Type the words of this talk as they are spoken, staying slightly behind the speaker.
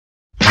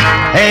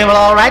Hey, well,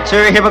 all right,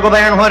 sir, here we go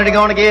there, and what are you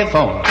going to give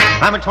for?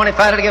 I'm at 25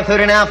 to give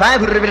 30 now,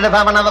 5, who'd it be to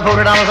 5, another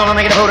 $40, gonna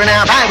make it a 40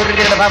 now, 5, who'd it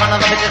be to 5,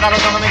 another $50,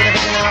 gonna make it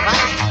a 50 now,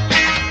 5.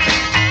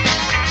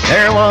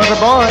 There was a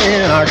boy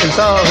in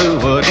Arkansas who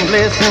wouldn't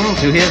listen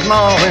to his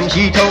ma when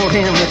she told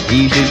him that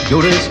he should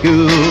go to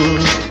school.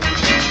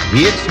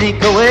 He'd sneak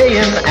away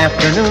in the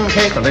afternoon,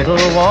 take a little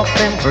walk,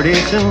 then pretty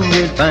soon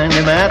you'd find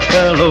him at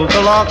the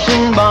local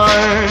auction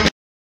barn.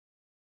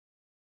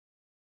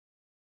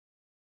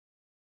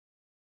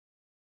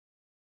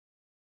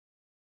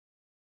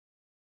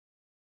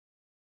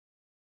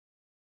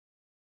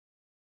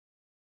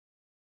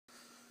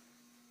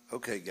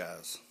 Okay,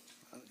 guys,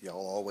 y'all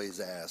always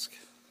ask,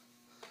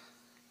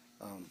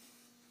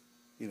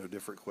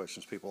 different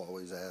questions people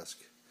always ask.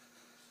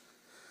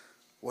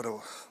 What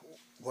do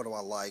I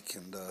like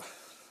and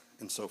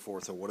so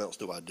forth, or what else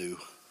do I do?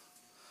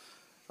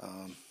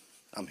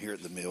 I'm here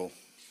at the mill.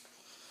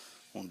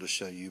 Wanted to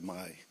show you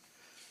my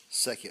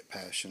second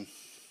passion.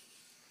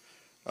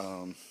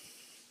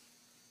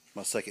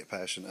 My second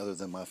passion, other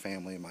than my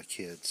family and my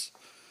kids.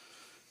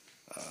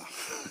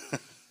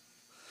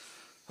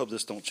 Hope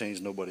this don't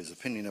change nobody's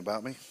opinion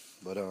about me,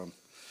 but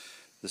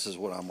this is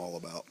what I'm all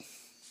about.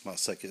 My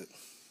second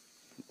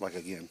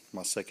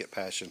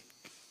passion.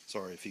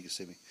 Sorry if you can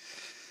see me.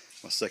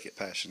 My second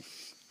passion.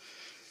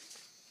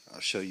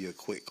 I'll show you a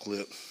quick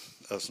clip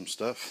of some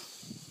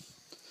stuff.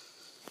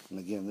 And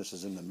again, this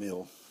is in the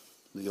mill,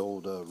 the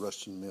old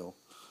Rushton mill.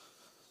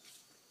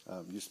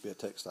 Used to be a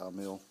textile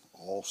mill,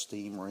 all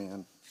steam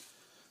ran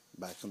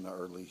back in the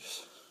early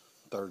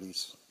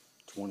 30s,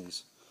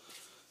 20s,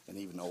 and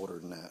even older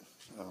than that.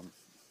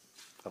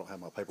 I don't have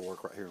my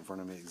paperwork right here in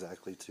front of me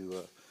exactly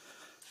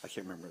I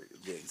can't remember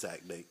the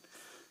exact date.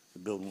 The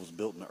building was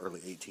built in the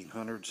early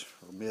 1800s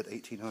or mid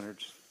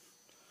 1800s,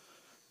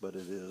 but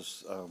it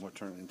is, we're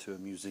turning it into a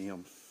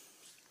museum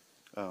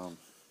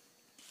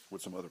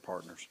with some other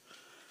partners.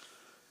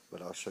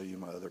 But I'll show you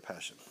my other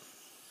passion.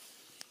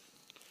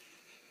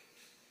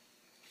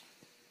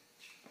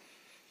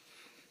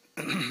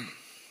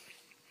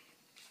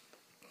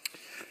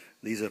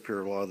 These up here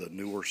are a lot of the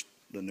newer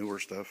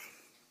stuff.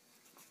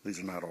 These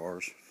are not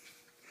ours.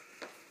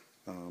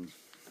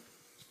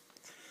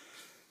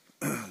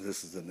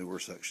 This is the newer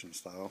section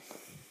style.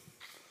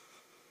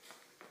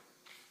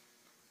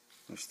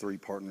 There's 3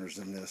 partners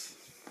in this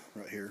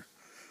right here.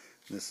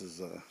 This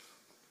is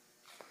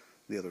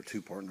the other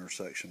 2 partner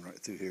section right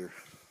through here.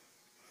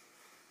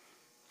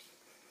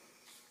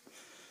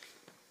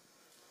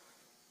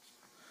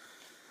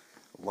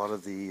 A lot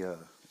of the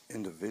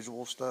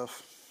individual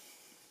stuff,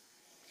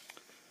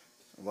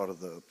 a lot of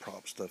the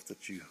prop stuff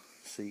that you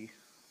see,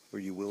 or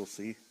you will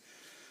see,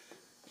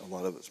 a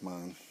lot of it's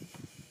mine.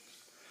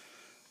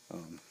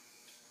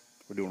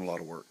 We're doing a lot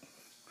of work.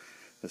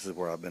 This is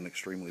where I've been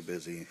extremely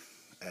busy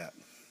at,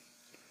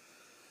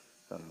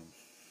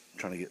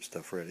 trying to get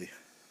stuff ready.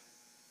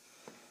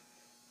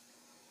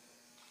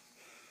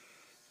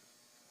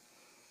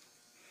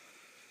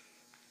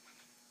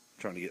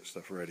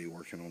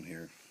 Working on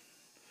here.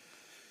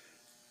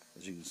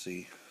 As you can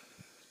see,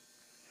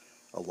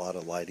 a lot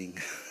of lighting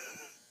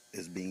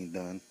is being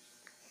done.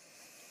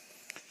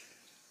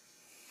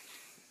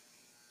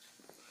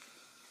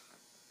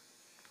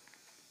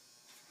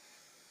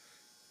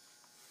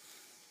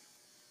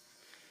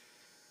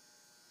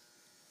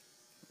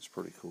 It's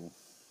pretty cool.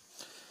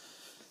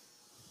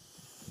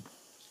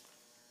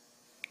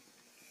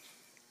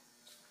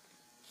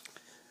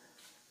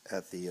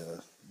 At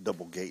the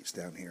double gates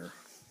down here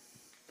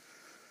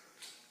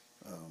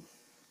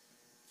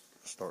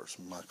starts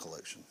my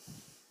collection.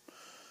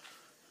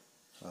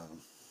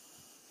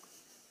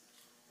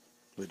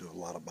 We do a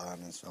lot of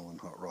buying and selling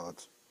hot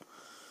rods.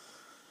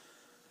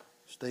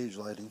 Stage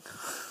lighting.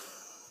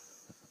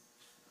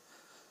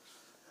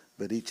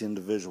 But each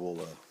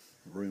individual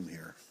room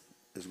here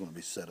is going to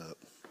be set up.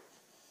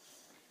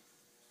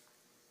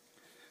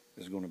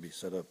 Is going to be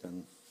set up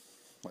in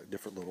like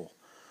different little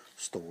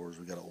stores.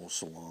 We got an old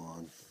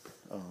salon,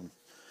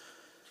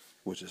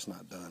 which is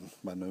not done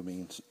by no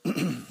means.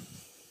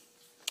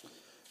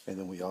 And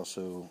then we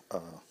also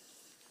are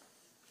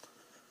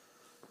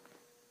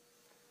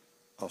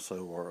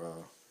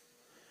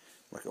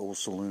like old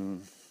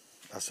saloon.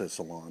 I said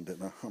salon,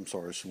 didn't I? I'm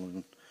sorry,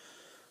 saloon.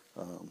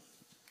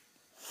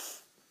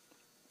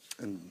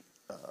 And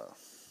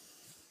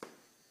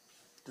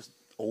just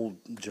old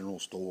general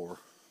store,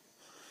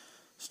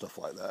 stuff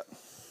like that.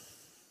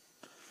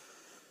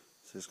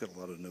 So it's got a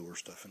lot of newer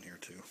stuff in here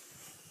too.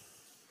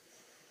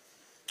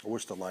 I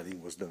wish the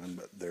lighting was done,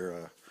 but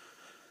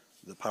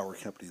the power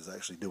company is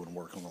actually doing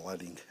work on the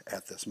lighting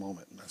at this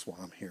moment, and that's why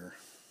I'm here.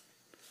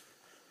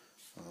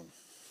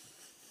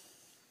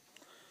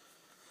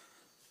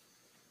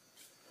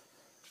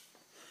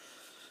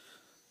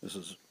 This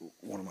is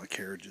one of my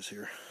carriages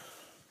here.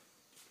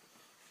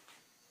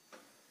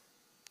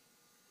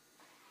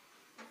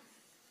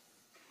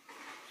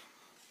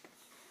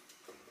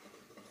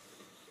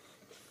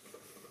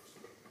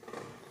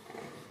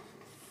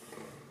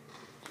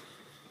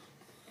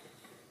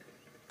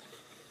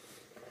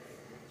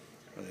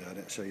 Oh yeah, I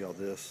didn't show y'all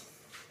this.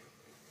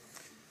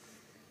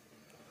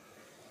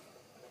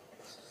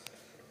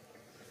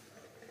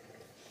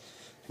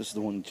 This is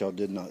the one that y'all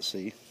did not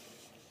see.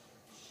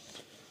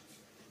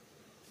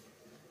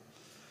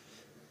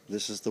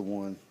 This is the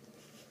one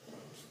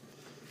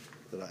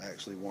that I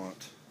actually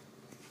want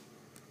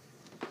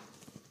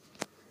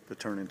to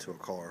turn into a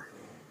car.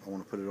 I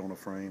want to put it on a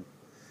frame.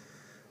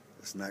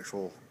 It's an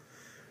actual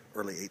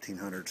early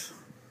 1800s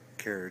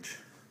carriage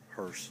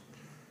hearse.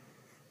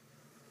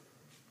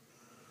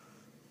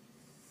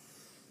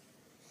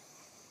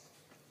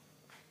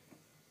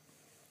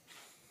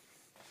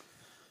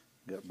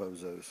 Got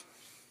bozos.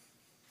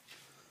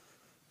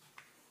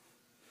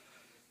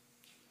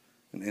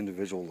 An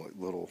individual like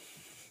little,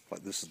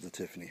 like this is the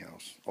Tiffany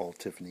house, all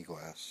Tiffany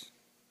glass.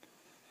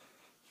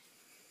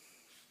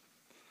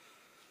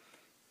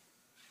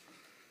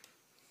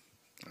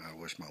 I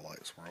wish my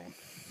lights were on.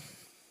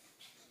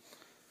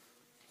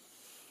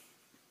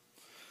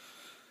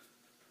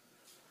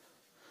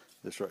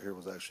 This right here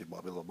was actually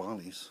Bobby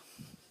Labonte's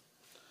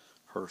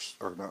hearse,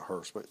 or not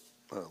hearse, but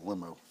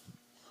limo.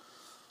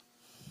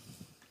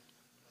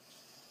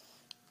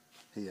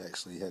 He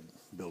actually had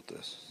built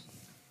this.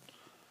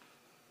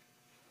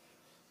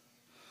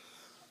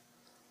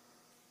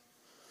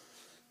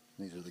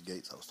 These are the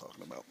gates I was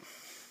talking about.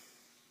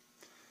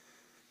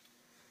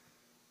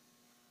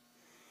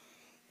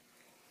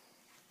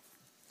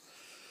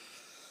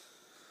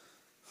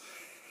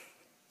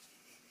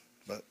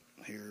 But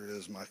here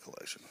is my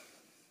collection.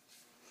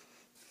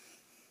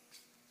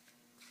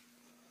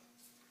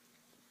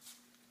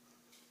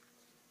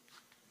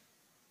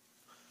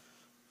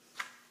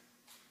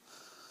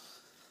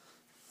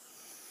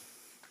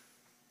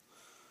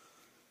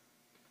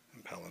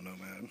 Impala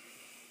Nomad.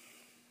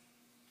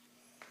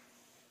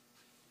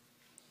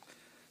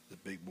 The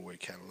big boy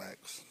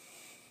Cadillacs.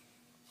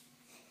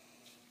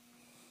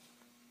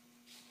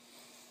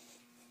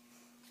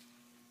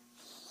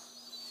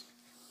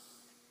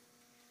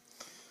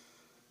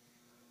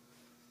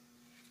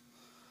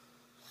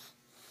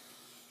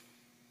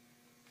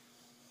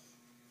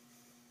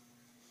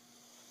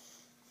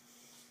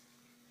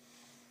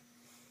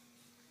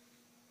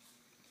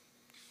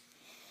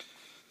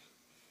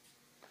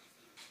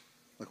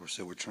 Like we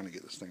said, we're trying to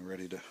get this thing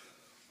ready to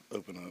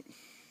open up.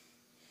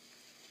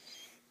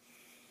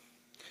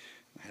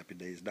 Happy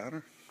Days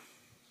Diner.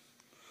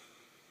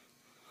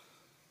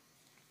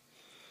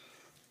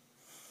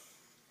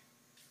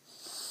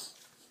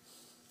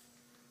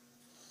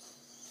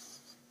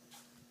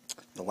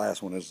 The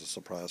last one is a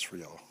surprise for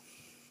y'all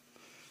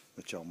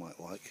that y'all might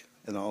like.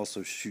 And I'll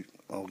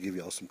give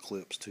y'all some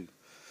clips too.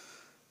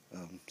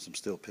 Some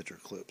still picture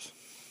clips.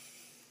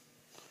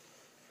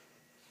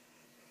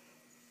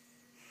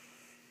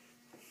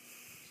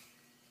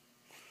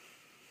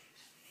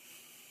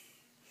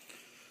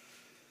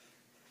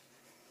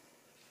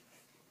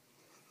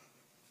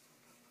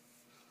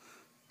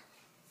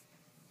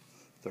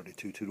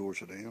 '32 two-door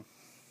sedan.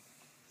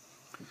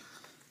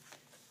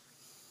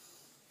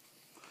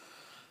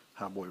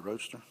 Highboy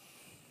Roadster.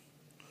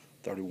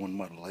 31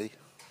 Model A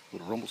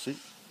with a rumble seat.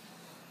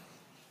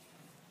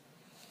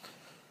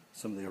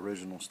 Some of the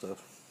original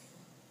stuff.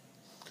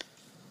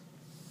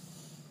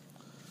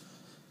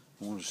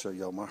 I wanted to show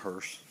y'all my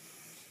hearse.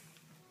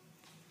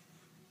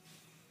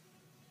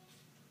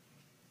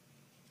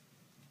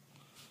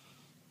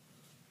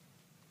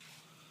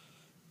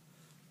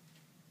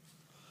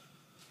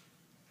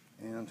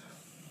 And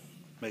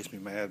makes me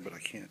mad, but I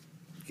can't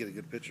get a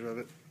good picture of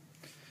it.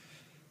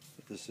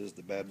 But this is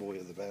the bad boy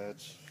of the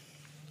bads.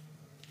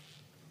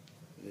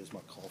 It is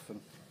my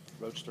coffin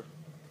roadster.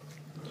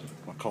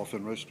 My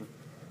coffin roaster.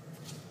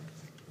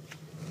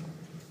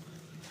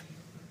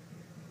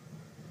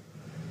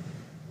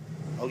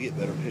 I'll get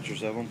better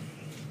pictures of them.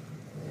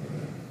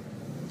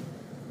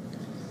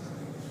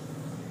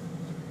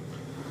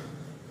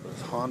 But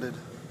it's Haunted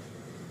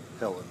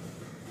Helen.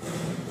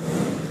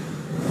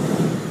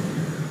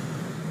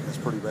 It's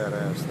pretty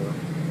badass though.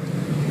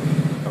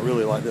 I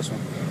really like this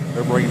one.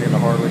 They're bringing in the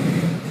Harley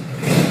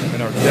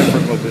and our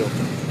different mobile.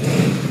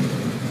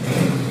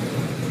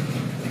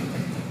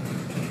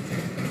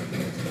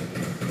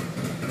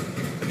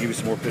 I'll give you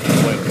some more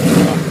pictures later.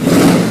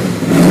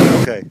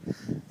 Okay,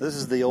 this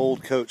is the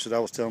old coach that I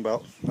was telling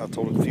about. I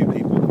told a few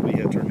people that we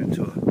had turned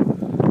into a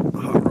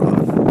hot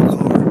rod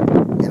car.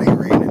 It ain't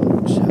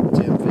raining shit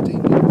 10,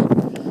 15 years.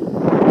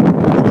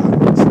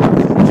 It's an old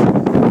coach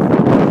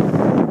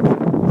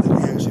that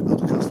we actually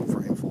built a custom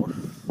frame for.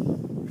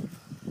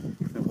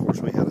 And of course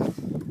we had to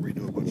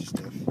redo a bunch of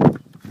stuff.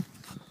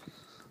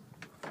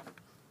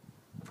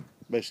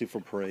 Basically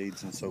for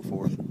parades and so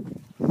forth.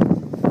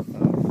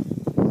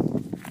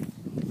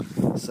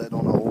 Set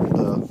on an old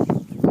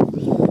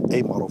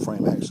A model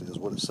frame, actually, is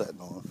what it's setting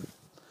on.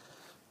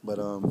 But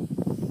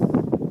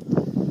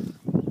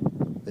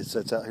it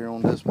sits out here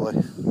on display.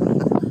 That's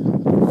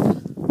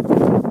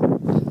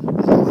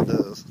all it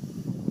does.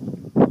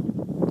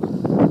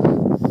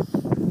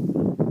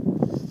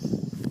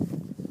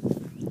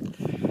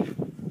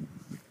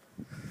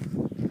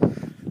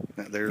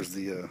 Now there's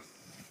the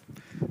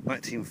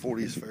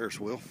 1940s Ferris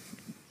wheel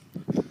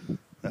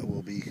that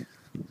will be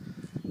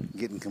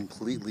getting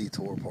completely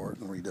tore apart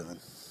and redone.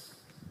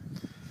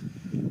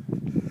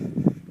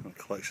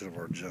 collection of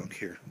our junk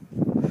here.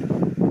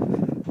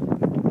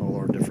 All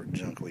our different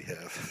junk we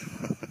have.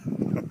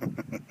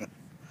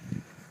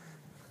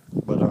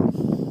 But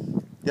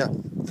yeah,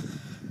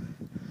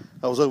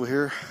 I was over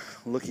here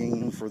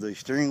looking for the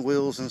steering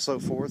wheels and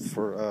so forth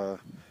for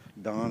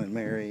Don and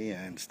Mary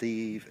and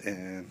Steve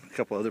and a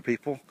couple other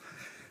people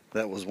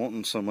that was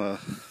wanting some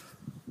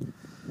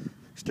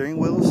steering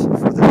wheels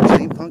for the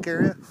steampunk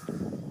area.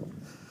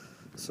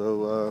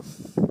 So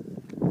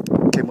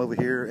came over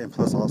here, and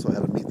plus also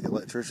had to meet the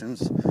electricians.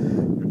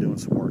 They're doing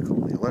some work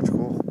on the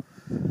electrical,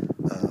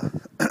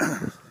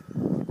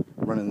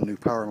 running the new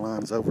power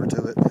lines over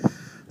to it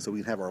so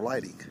we can have our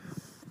lighting.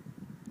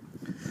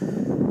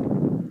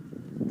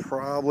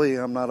 Probably,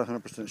 I'm not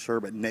 100% sure,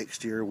 but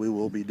next year we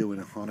will be doing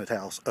a haunted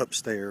house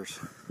upstairs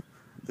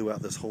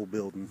throughout this whole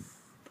building.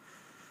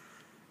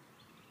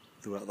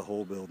 Throughout the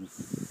whole building.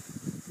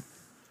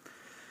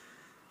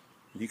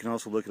 You can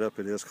also look it up.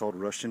 It is called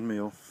Rushton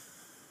Mill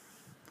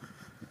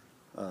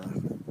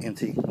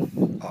Antique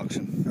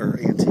Auction, or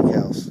Antique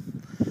House,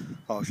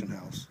 Auction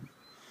House.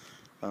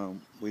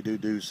 We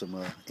do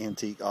some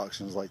antique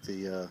auctions, like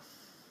the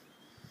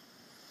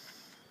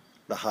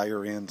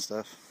higher end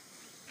stuff.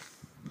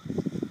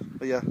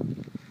 But yeah,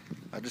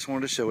 I just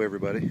wanted to show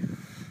everybody.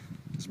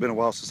 It's been a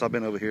while since I've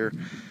been over here.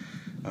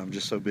 I'm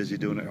just so busy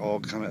doing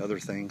all kind of other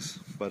things.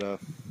 But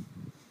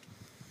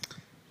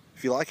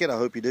if you like it, I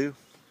hope you do.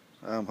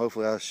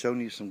 Hopefully I've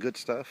shown you some good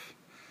stuff.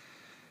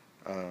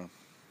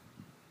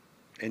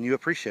 And you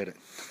appreciate it.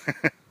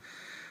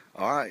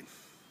 Alright.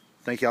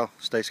 Thank y'all.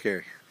 Stay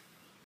scary.